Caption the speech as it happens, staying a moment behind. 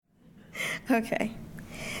Okay.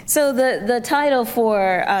 So the title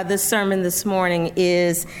for this sermon this morning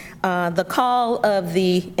is The Call of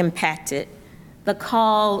the Impacted. The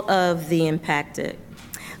Call of the Impacted.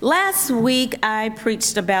 Last week, I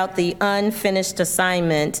preached about the unfinished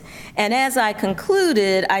assignment, and as I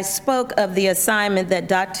concluded, I spoke of the assignment that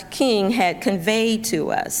Dr. King had conveyed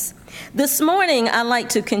to us. This morning, I'd like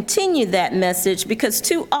to continue that message because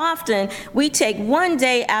too often we take one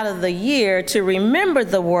day out of the year to remember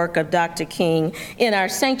the work of Dr. King in our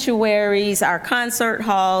sanctuaries, our concert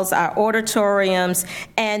halls, our auditoriums,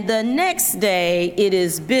 and the next day it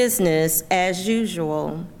is business as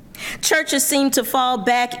usual. Churches seem to fall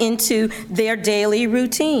back into their daily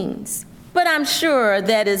routines, but I'm sure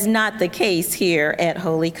that is not the case here at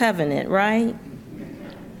Holy Covenant, right?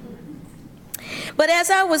 But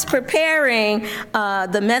as I was preparing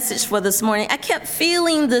the message for this morning, I kept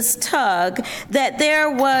feeling this tug that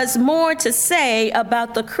there was more to say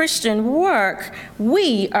about the Christian work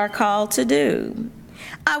we are called to do.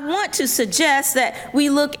 I want to suggest that we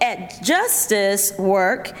look at justice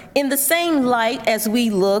work in the same light as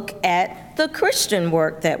we look at the Christian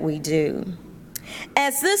work that we do.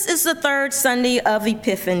 As this is the third Sunday of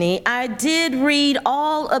Epiphany, I did read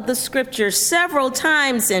all of the scriptures several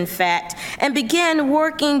times, in fact, and began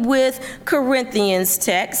working with Corinthians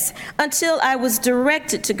text until I was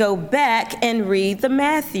directed to go back and read the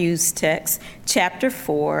Matthew's text, chapter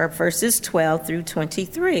 4, verses 12 through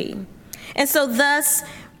 23. And so thus,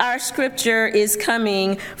 our scripture is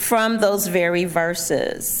coming from those very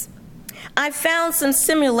verses. I found some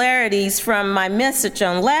similarities from my message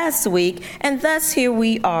on last week, and thus here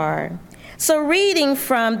we are. So reading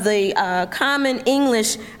from the Common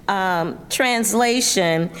English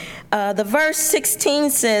translation, the verse 16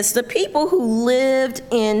 says, "The people who lived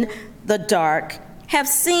in the dark have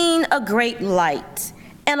seen a great light,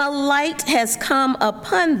 and a light has come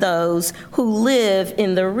upon those who live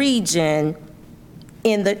in the region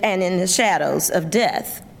in the shadows of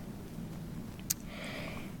death."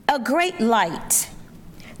 A great light.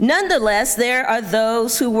 Nonetheless, there are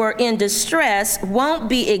those who were in distress, won't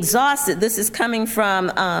be exhausted. This is coming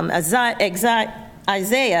from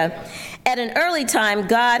Isaiah. At an early time,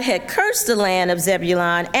 God had cursed the land of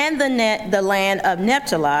Zebulun and the land of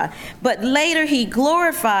Naphtali, but later he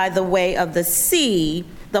glorified the way of the sea,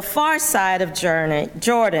 the far side of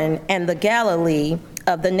Jordan, and the Galilee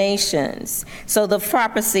of the nations. So the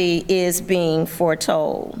prophecy is being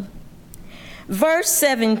foretold. Verse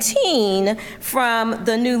 17 from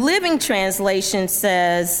the New Living Translation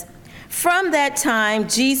says, "From that time,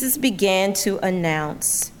 Jesus began to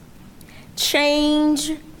announce,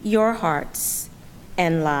 'Change your hearts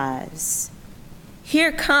and lives.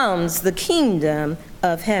 Here comes the kingdom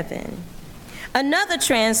of heaven.'" Another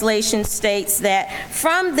translation states that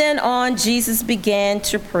from then on, Jesus began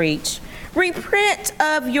to preach, "Repent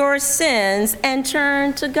of your sins and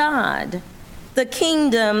turn to God. The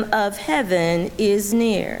kingdom of heaven is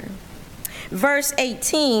near." Verse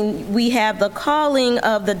 18, we have the calling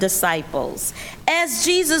of the disciples. As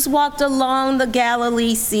Jesus walked along the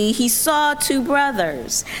Galilee Sea, he saw two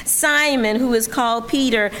brothers, Simon, who is called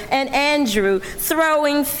Peter, and Andrew,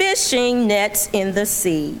 throwing fishing nets in the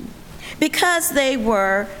sea, because they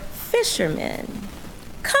were fishermen.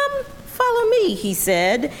 "Come, follow me," he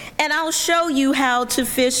said, "and I'll show you how to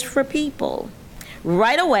fish for people."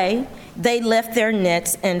 Right away, they left their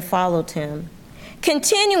nets and followed him.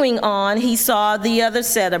 Continuing on, he saw the other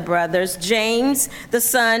set of brothers, James, the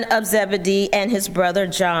son of Zebedee, and his brother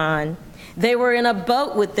John. They were in a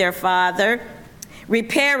boat with their father,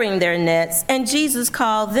 repairing their nets, and Jesus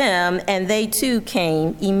called them, and they too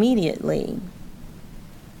came immediately.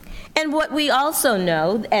 And what we also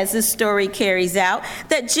know, as this story carries out,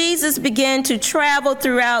 that Jesus began to travel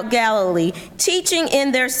throughout Galilee, teaching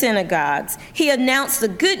in their synagogues. He announced the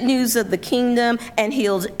good news of the kingdom and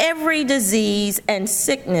healed every disease and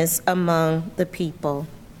sickness among the people.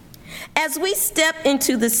 As we step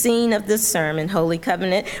into the scene of this sermon, Holy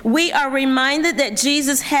Covenant, we are reminded that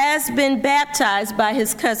Jesus has been baptized by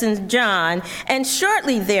his cousin John, and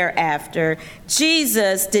shortly thereafter,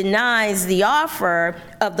 Jesus denies the offer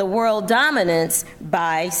of the world dominance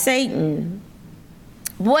by Satan.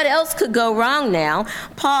 What else could go wrong now?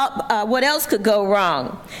 What else could go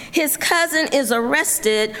wrong? His cousin is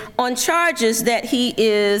arrested on charges that he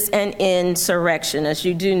is an insurrectionist.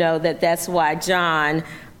 You do know that that's why John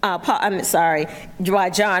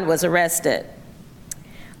was arrested.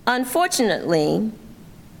 Unfortunately,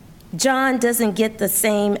 John doesn't get the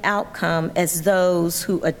same outcome as those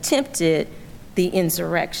who attempted the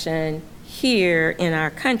insurrection here in our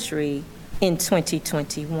country in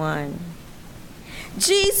 2021.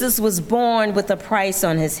 Jesus was born with a price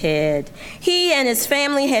on his head. He and his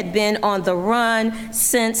family had been on the run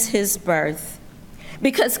since his birth,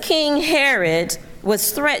 because King Herod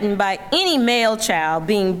was threatened by any male child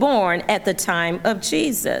being born at the time of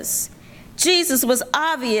Jesus. Jesus was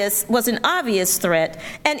an obvious threat,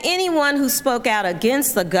 and anyone who spoke out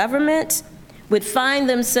against the government would find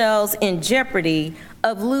themselves in jeopardy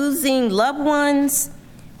of losing loved ones,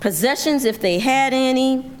 possessions if they had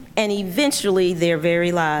any, and eventually their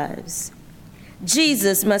very lives.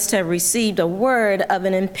 Jesus must have received a word of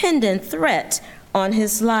an impending threat on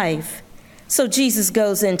his life. So Jesus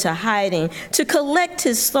goes into hiding to collect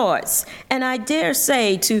his thoughts, and I dare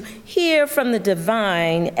say to hear from the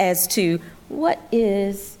divine as to what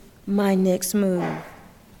is my next move.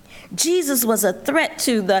 Jesus was a threat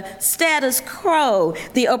to the status quo,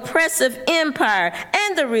 the oppressive empire,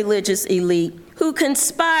 and the religious elite who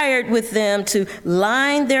conspired with them to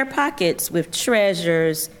line their pockets with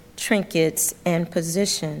treasures, trinkets, and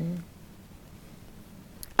position.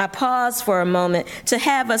 I pause for a moment to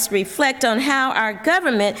have us reflect on how our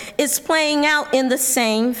government is playing out in the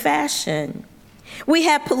same fashion. We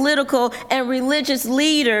have political and religious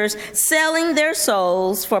leaders selling their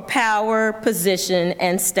souls for power, position,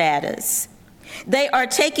 and status. They are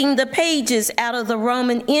taking the pages out of the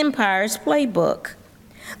Roman Empire's playbook.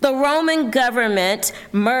 The Roman government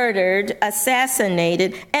murdered,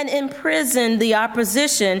 assassinated, and imprisoned the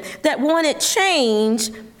opposition that wanted change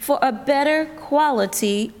for a better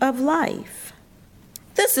quality of life.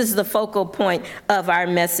 This is the focal point of our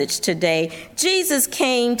message today. Jesus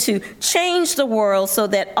came to change the world so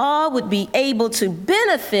that all would be able to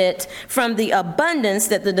benefit from the abundance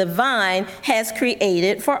that the divine has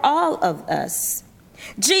created for all of us.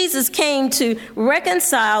 Jesus came to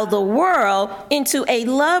reconcile the world into a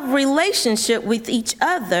love relationship with each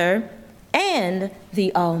other and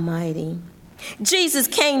the Almighty. Jesus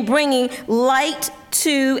came bringing light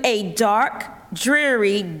to a dark,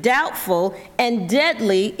 dreary, doubtful, and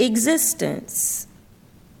deadly existence.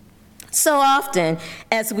 So often,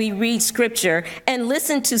 as we read scripture and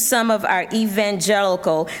listen to some of our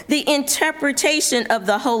evangelical, the interpretation of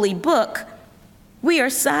the holy book, we are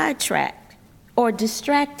sidetracked or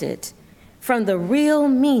distracted from the real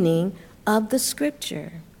meaning of the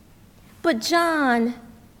scripture. But John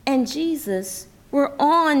and Jesus were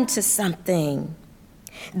on to something.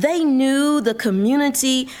 They knew the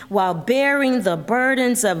community while bearing the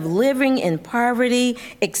burdens of living in poverty,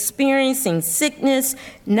 experiencing sickness,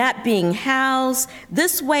 not being housed.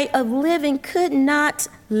 This way of living could not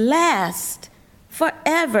last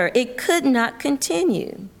forever. It could not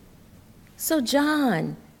continue. So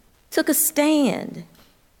John took a stand.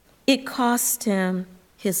 It cost him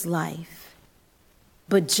his life.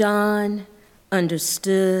 But John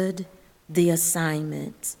understood the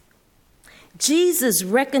assignment. Jesus,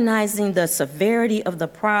 recognizing the severity of the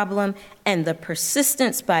problem and the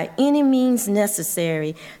persistence by any means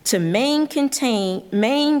necessary to maintain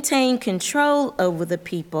control over the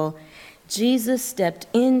people, Jesus stepped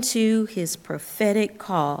into his prophetic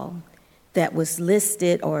call that was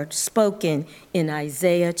listed or spoken in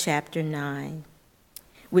Isaiah chapter 9,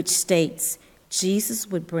 which states Jesus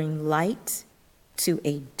would bring light to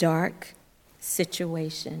a dark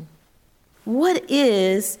situation. What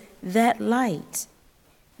is that light?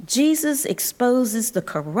 Jesus exposes the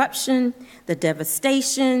corruption, the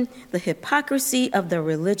devastation, the hypocrisy of the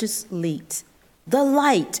religious elite. The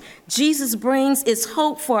light Jesus brings is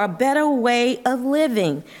hope for a better way of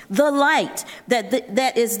living. The light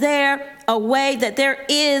that is there, that there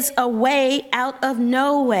is a way out of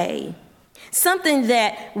no way. Something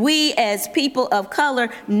that we as people of color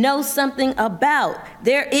know something about.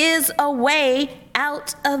 There is a way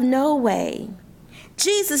out of no way.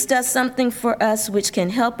 Jesus does something for us which can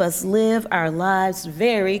help us live our lives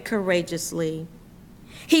very courageously.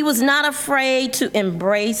 He was not afraid to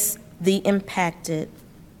embrace the impacted.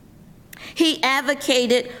 He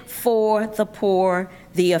advocated for the poor,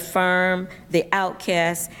 the affirmed, the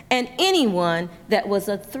outcast, and anyone that was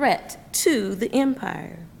a threat to the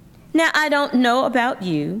empire. Now, I don't know about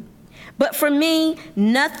you, but for me,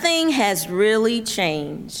 nothing has really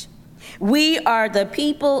changed. We are the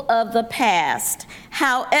people of the past.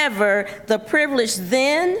 However, the privileged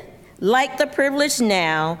then, like the privileged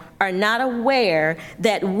now, are not aware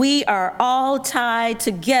that we are all tied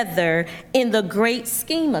together in the great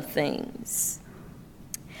scheme of things.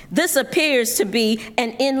 This appears to be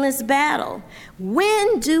an endless battle.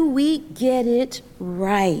 When do we get it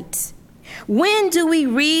right? When do we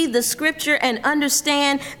read the scripture and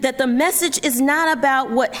understand that the message is not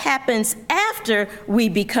about what happens after we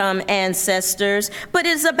become ancestors, but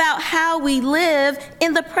it's about how we live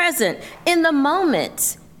in the present, in the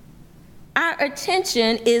moment? Our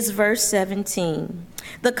attention is verse 17.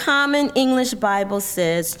 The Common English Bible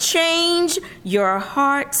says, "Change your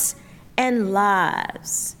hearts and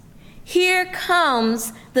lives. Here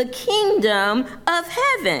comes the kingdom of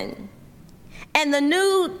heaven." And the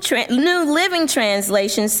New Living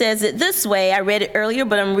Translation says it this way. I read it earlier,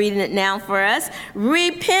 but I'm reading it now for us.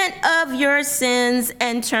 "Repent of your sins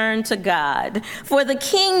and turn to God, for the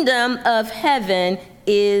kingdom of heaven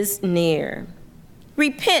is near."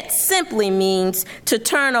 Repent simply means to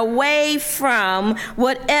turn away from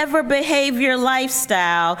whatever behavior,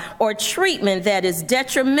 lifestyle, or treatment that is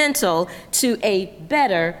detrimental to a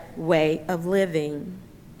better way of living.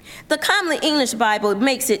 The Common English Bible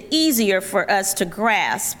makes it easier for us to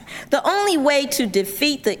grasp. The only way to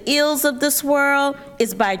defeat the ills of this world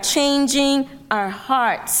is by changing our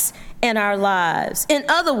hearts and our lives. In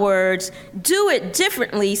other words, do it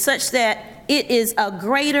differently such that it is a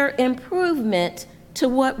greater improvement to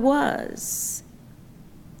what was.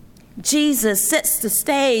 Jesus sets the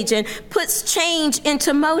stage and puts change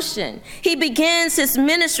into motion. He begins his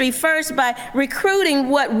ministry first by recruiting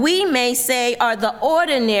what we may say are the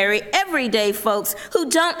ordinary, everyday folks who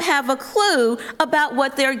don't have a clue about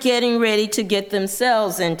what they're getting ready to get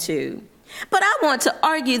themselves into. But I want to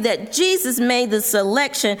argue that Jesus made the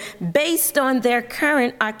selection based on their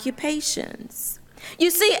current occupations. You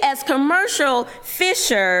see, as commercial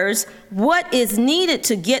fishers, what is needed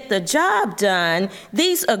to get the job done,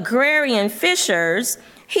 these agrarian fishers,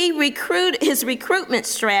 his recruitment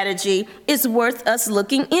strategy is worth us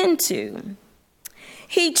looking into.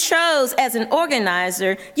 He chose, as an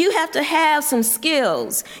organizer, you have to have some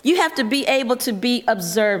skills. You have to be able to be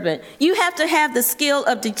observant. You have to have the skill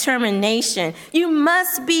of determination. You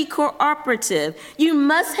must be cooperative. You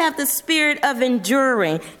must have the spirit of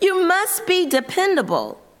enduring. You must be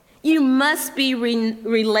dependable. You must be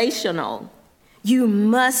relational. You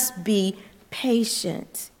must be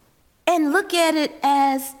patient. And look at it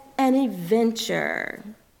as an adventure.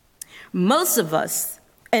 Most of us,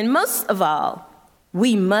 and most of all,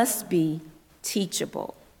 we must be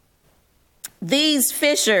teachable. These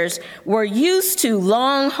fishers were used to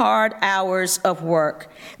long, hard hours of work.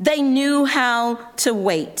 They knew how to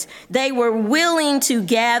wait. They were willing to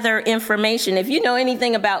gather information. If you know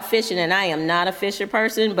anything about fishing, and I am not a fisher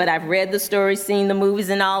person, but I've read the stories, seen the movies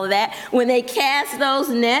and all of that, when they cast those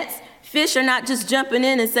nets, fish are not just jumping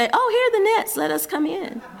in and say, "Oh, here are the nets, let us come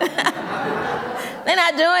in." They're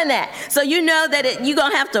not doing that. So you know that you're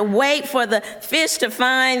going to have to wait for the fish to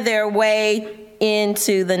find their way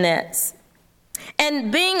into the nets.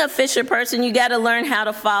 And being a fisher person, you got to learn how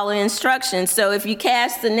to follow instructions. So if you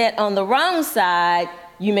cast the net on the wrong side,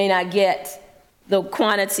 you may not get the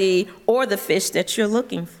quantity or the fish that you're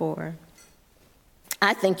looking for.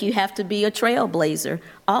 I think you have to be a trailblazer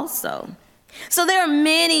also. So there are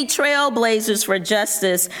many trailblazers for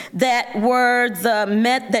justice that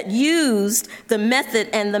used the method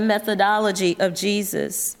and the methodology of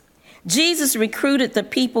Jesus. Jesus recruited the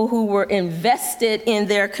people who were invested in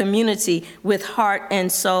their community with heart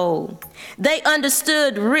and soul. They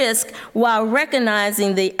understood risk while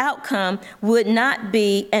recognizing the outcome would not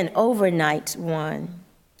be an overnight one.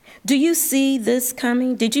 Do you see this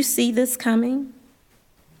coming? Did you see this coming?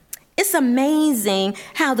 It's amazing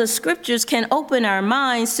how the scriptures can open our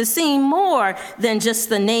minds to seeing more than just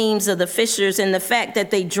the names of the fishers and the fact that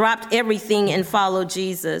they dropped everything and followed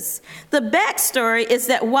Jesus. The backstory is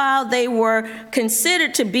that while they were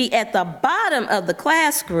considered to be at the bottom of the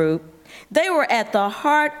class group, they were at the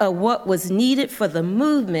heart of what was needed for the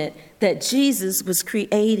movement that Jesus was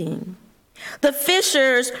creating. The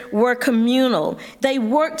fishers were communal. They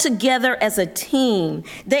worked together as a team.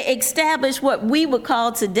 They established what we would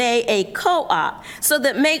call today a co-op, so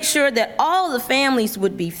that make sure that all the families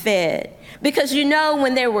would be fed. Because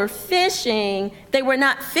when they were fishing, they were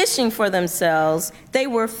not fishing for themselves. They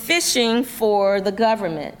were fishing for the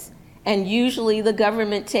government. And usually the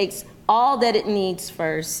government takes all that it needs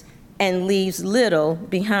first and leaves little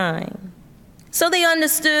behind. So they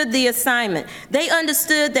understood the assignment. They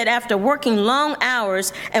understood that after working long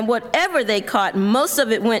hours and whatever they caught, most of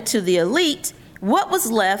it went to the elite, what was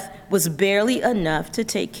left was barely enough to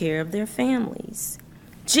take care of their families.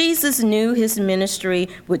 Jesus knew his ministry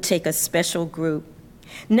would take a special group.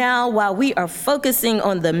 Now, while we are focusing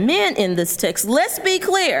on the men in this text, let's be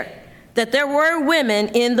clear that there were women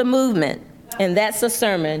in the movement, and that's a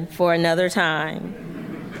sermon for another time.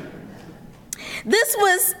 This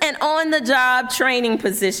was an on-the-job training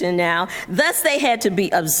position now. Thus, they had to be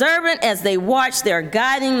observant as they watched their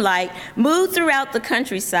guiding light move throughout the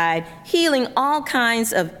countryside, healing all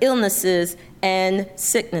kinds of illnesses and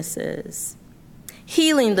sicknesses.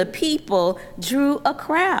 Healing the people drew a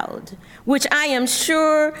crowd, which I am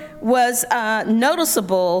sure was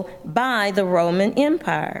noticeable by the Roman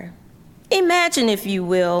Empire. Imagine, if you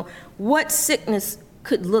will, what sickness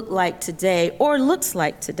could look like today or looks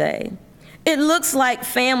like today. It looks like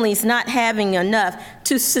families not having enough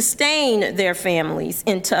to sustain their families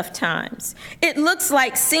in tough times. It looks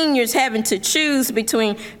like seniors having to choose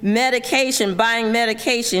between medication, buying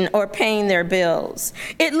medication, or paying their bills.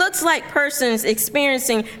 It looks like persons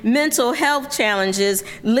experiencing mental health challenges,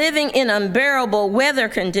 living in unbearable weather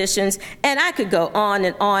conditions, and I could go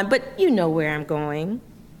on, but you know where I'm going.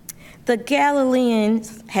 The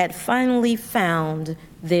Galileans had finally found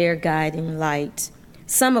their guiding light.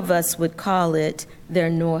 Some of us would call it their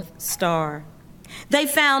North Star. They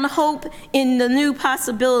found hope in the new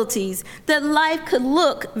possibilities that life could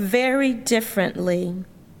look very differently.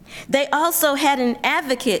 They also had an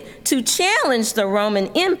advocate to challenge the Roman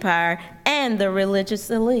Empire and the religious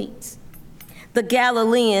elites. The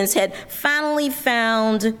Galileans had finally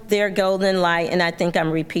found their golden light, and I think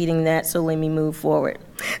I'm repeating that, so let me move forward.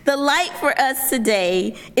 The light for us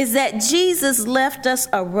today is that Jesus left us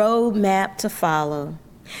a roadmap to follow.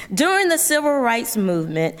 During the Civil Rights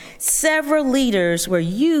Movement, several leaders were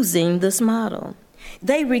using this model.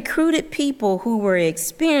 They recruited people who were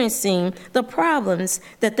experiencing the problems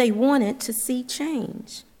that they wanted to see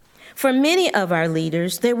change. For many of our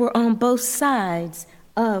leaders, they were on both sides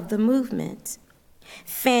of the movement.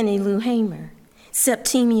 Fannie Lou Hamer,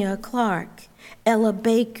 Septimia Clark, Ella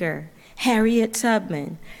Baker, Harriet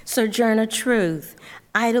Tubman, Sojourner Truth,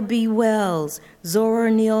 Ida B. Wells,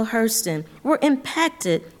 Zora Neale Hurston were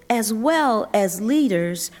impacted, as well as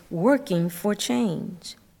leaders working for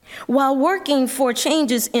change. While working for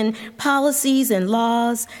changes in policies and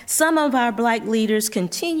laws, some of our Black leaders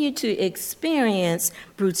continue to experience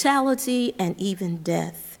brutality and even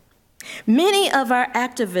death. Many of our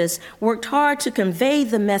activists worked hard to convey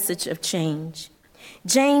the message of change.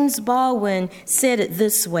 James Baldwin said it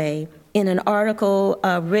this way in an article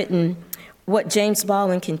written, What James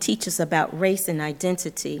Baldwin Can Teach Us About Race and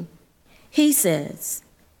Identity. He says,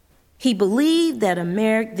 he believed that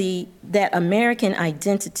American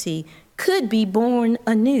identity could be born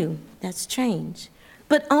anew, that's change,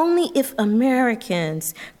 but only if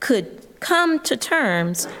Americans could come to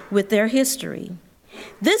terms with their history.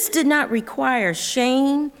 This did not require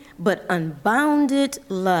shame, but unbounded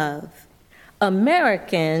love.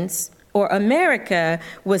 America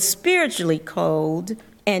was spiritually cold,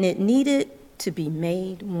 and it needed to be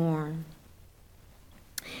made warm.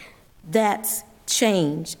 That's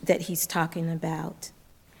change that he's talking about.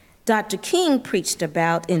 Dr. King preached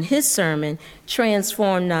about in his sermon,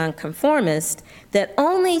 Transformed Nonconformist, that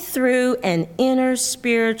only through an inner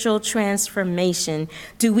spiritual transformation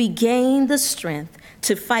do we gain the strength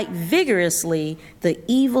to fight vigorously the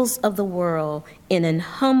evils of the world in an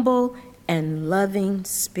humble and loving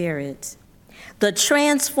spirit. The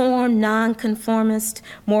transformed nonconformist,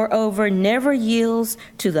 moreover, never yields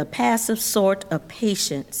to the passive sort of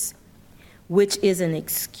patience, which is an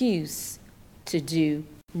excuse to do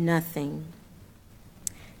nothing.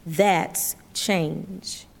 That's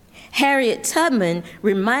change. Harriet Tubman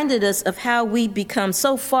reminded us of how we become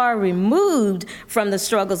so far removed from the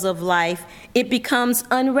struggles of life, it becomes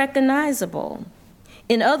unrecognizable.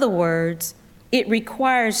 In other words, it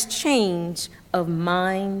requires change of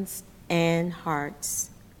minds and hearts.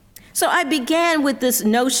 So I began with this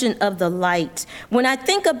notion of the light. When I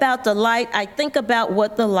think about the light, I think about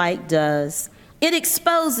what the light does. It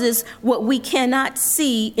exposes what we cannot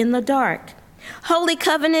see in the dark. Holy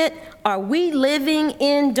Covenant, are we living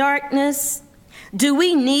in darkness? Do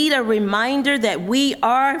we need a reminder that we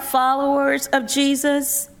are followers of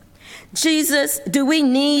Jesus? Do we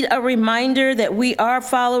need a reminder that we are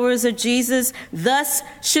followers of Jesus? Thus,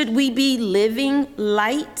 should we be living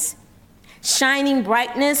light, shining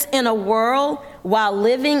brightness in a world while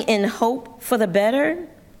living in hope for the better?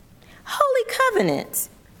 Holy Covenant,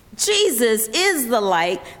 Jesus is the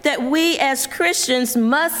light that we as Christians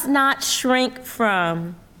must not shrink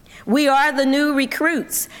from. We are the new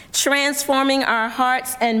recruits, transforming our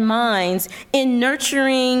hearts and minds in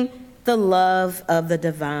nurturing the love of the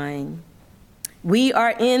divine. We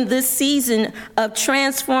are in this season of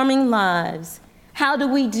transforming lives. How do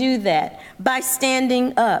we do that? By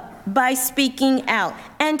standing up, by speaking out,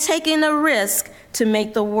 and taking a risk to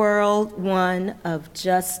make the world one of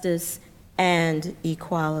justice and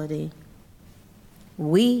equality.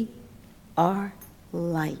 We our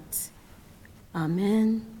light.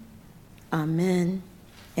 Amen, amen,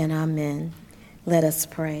 and amen. Let us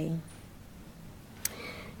pray.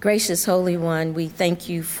 Gracious Holy One, we thank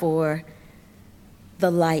you for the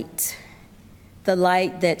light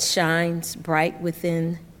that shines bright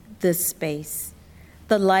within this space,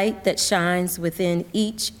 the light that shines within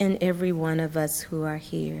each and every one of us who are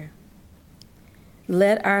here.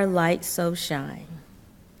 Let our light so shine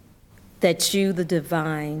that you, the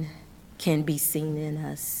divine, can be seen in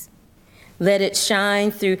us. Let it shine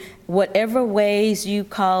through whatever ways you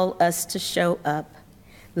call us to show up.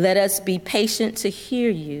 Let us be patient to hear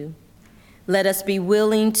you. Let us be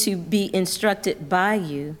willing to be instructed by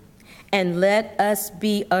you. And let us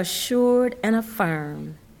be assured and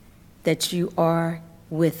affirm that you are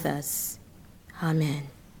with us. Amen.